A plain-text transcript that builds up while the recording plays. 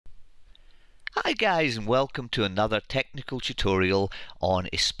Hi guys, and welcome to another technical tutorial on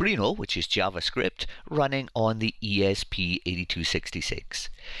Espruino, which is JavaScript, running on the ESP8266.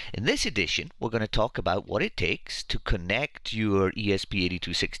 In this edition, we're going to talk about what it takes to connect your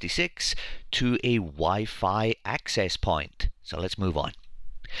ESP8266 to a Wi-Fi access point. So let's move on.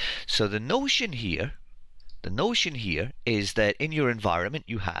 So the notion here is that in your environment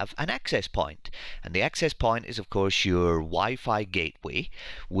you have an access point, and the access point is of course your Wi-Fi gateway,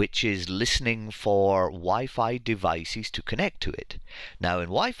 which is listening for Wi-Fi devices to connect to it. Now in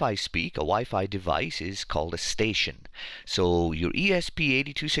Wi-Fi speak, a Wi-Fi device is called a station. So your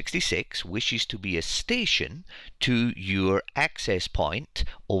ESP8266 wishes to be a station to your access point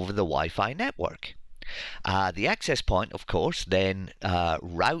over the Wi-Fi network. The access point, of course, then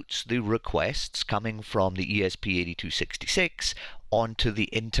routes the requests coming from the ESP8266 onto the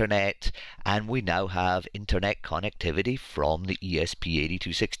internet, and we now have internet connectivity from the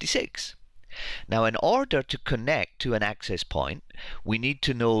ESP8266. Now, in order to connect to an access point, we need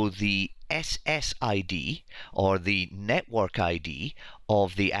to know the SSID, or the network ID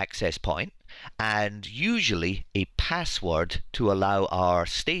of the access point, and usually a password to allow our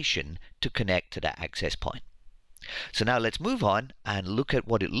station to connect to that access point. So now let's move on and look at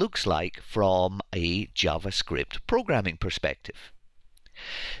what it looks like from a JavaScript programming perspective.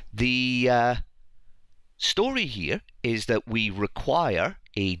 The story here is that we require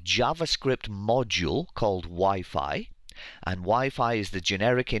a JavaScript module called Wi-Fi, and Wi-Fi is the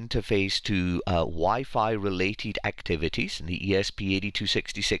generic interface to Wi-Fi related activities, and the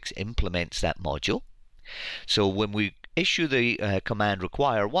ESP8266 implements that module. So when we issue the command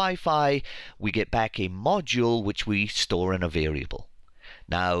require Wi-Fi, we get back a module which we store in a variable.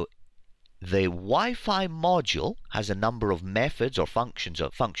 Now the Wi-Fi module has a number of methods or functions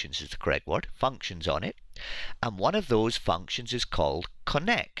is the correct word, functions on it, and one of those functions is called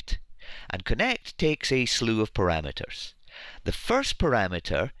connect. And connect takes a slew of parameters. The first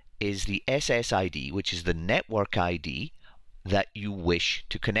parameter is the SSID, which is the network ID that you wish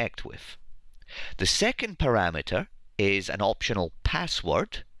to connect with. The second parameter is an optional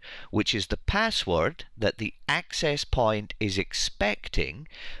password, which is the password that the access point is expecting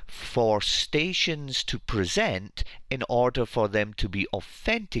for stations to present in order for them to be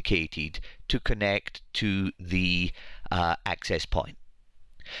authenticated to connect to the access point.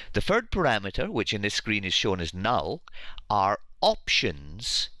 The third parameter, which in this screen is shown as null, are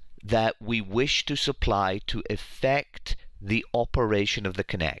options that we wish to supply to effect the operation of the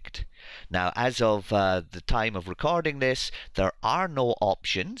connect. Now, as of the time of recording this, there are no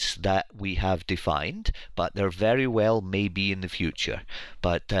options that we have defined, but there very well may be in the future.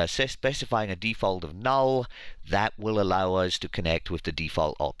 But specifying a default of null, that will allow us to connect with the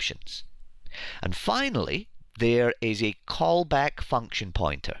default options. And finally, there is a callback function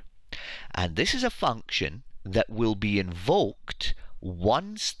pointer, and this is a function that will be invoked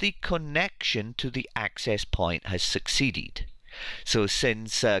once the connection to the access point has succeeded. So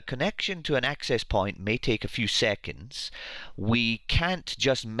since connection to an access point may take a few seconds, we can't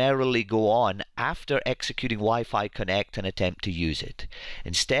just merrily go on after executing Wi-Fi connect and attempt to use it.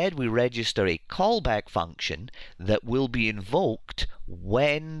 Instead, we register a callback function that will be invoked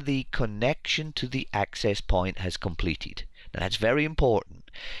when the connection to the access point has completed. Now that's very important.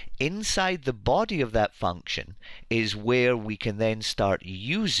 Inside the body of that function is where we can then start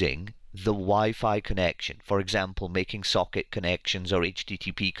using the Wi-Fi connection. For example, making socket connections or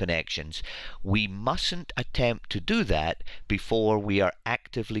HTTP connections. We mustn't attempt to do that before we are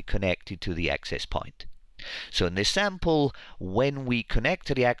actively connected to the access point. So in this sample, when we connect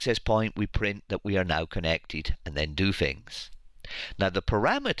to the access point, we print that we are now connected and then do things. Now the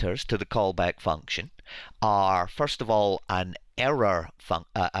parameters to the callback function are, first of all, an error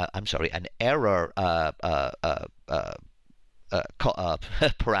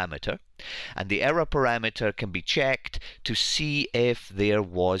parameter, and the error parameter can be checked to see if there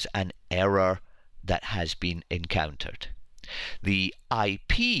was an error that has been encountered. The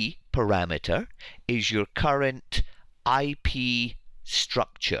IP parameter is your current IP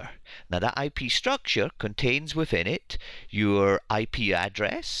structure. Now that IP structure contains within it your IP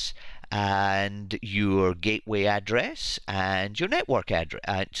address and your gateway address and your network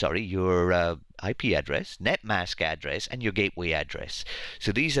address, your IP address, netmask address, and your gateway address.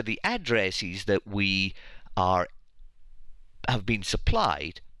 So these are the addresses that we have been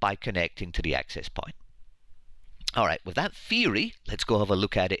supplied by connecting to the access point. All right, with that theory, let's go have a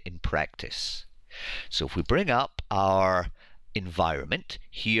look at it in practice. So if we bring up our environment,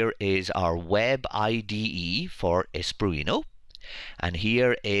 here is our web IDE for Espruino, and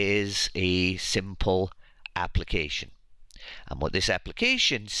here is a simple application. And what this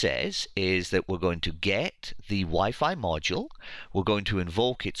application says is that we're going to get the Wi-Fi module, we're going to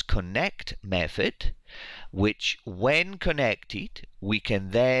invoke its connect method, which when connected, we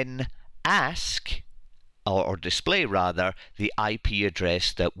can then ask, or display rather, the IP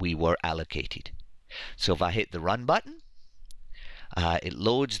address that we were allocated. So if I hit the run button, it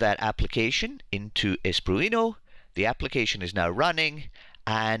loads that application into Espruino. The application is now running,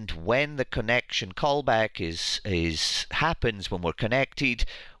 and when the connection callback happens when we're connected,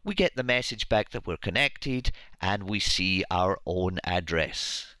 we get the message back that we're connected, and we see our own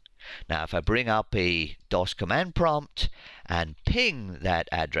address. Now if I bring up a DOS command prompt and ping that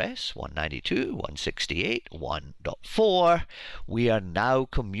address 192.168.1.4, we are now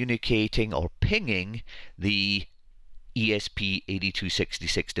communicating or pinging the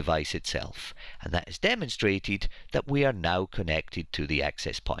ESP8266 device itself, and that is demonstrated that we are now connected to the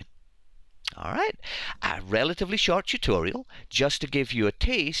access point. Alright, a relatively short tutorial just to give you a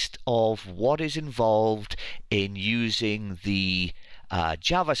taste of what is involved in using the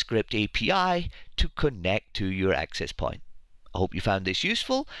JavaScript API to connect to your access point. I hope you found this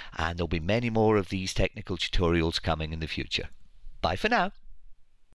useful, and there'll be many more of these technical tutorials coming in the future. Bye for now.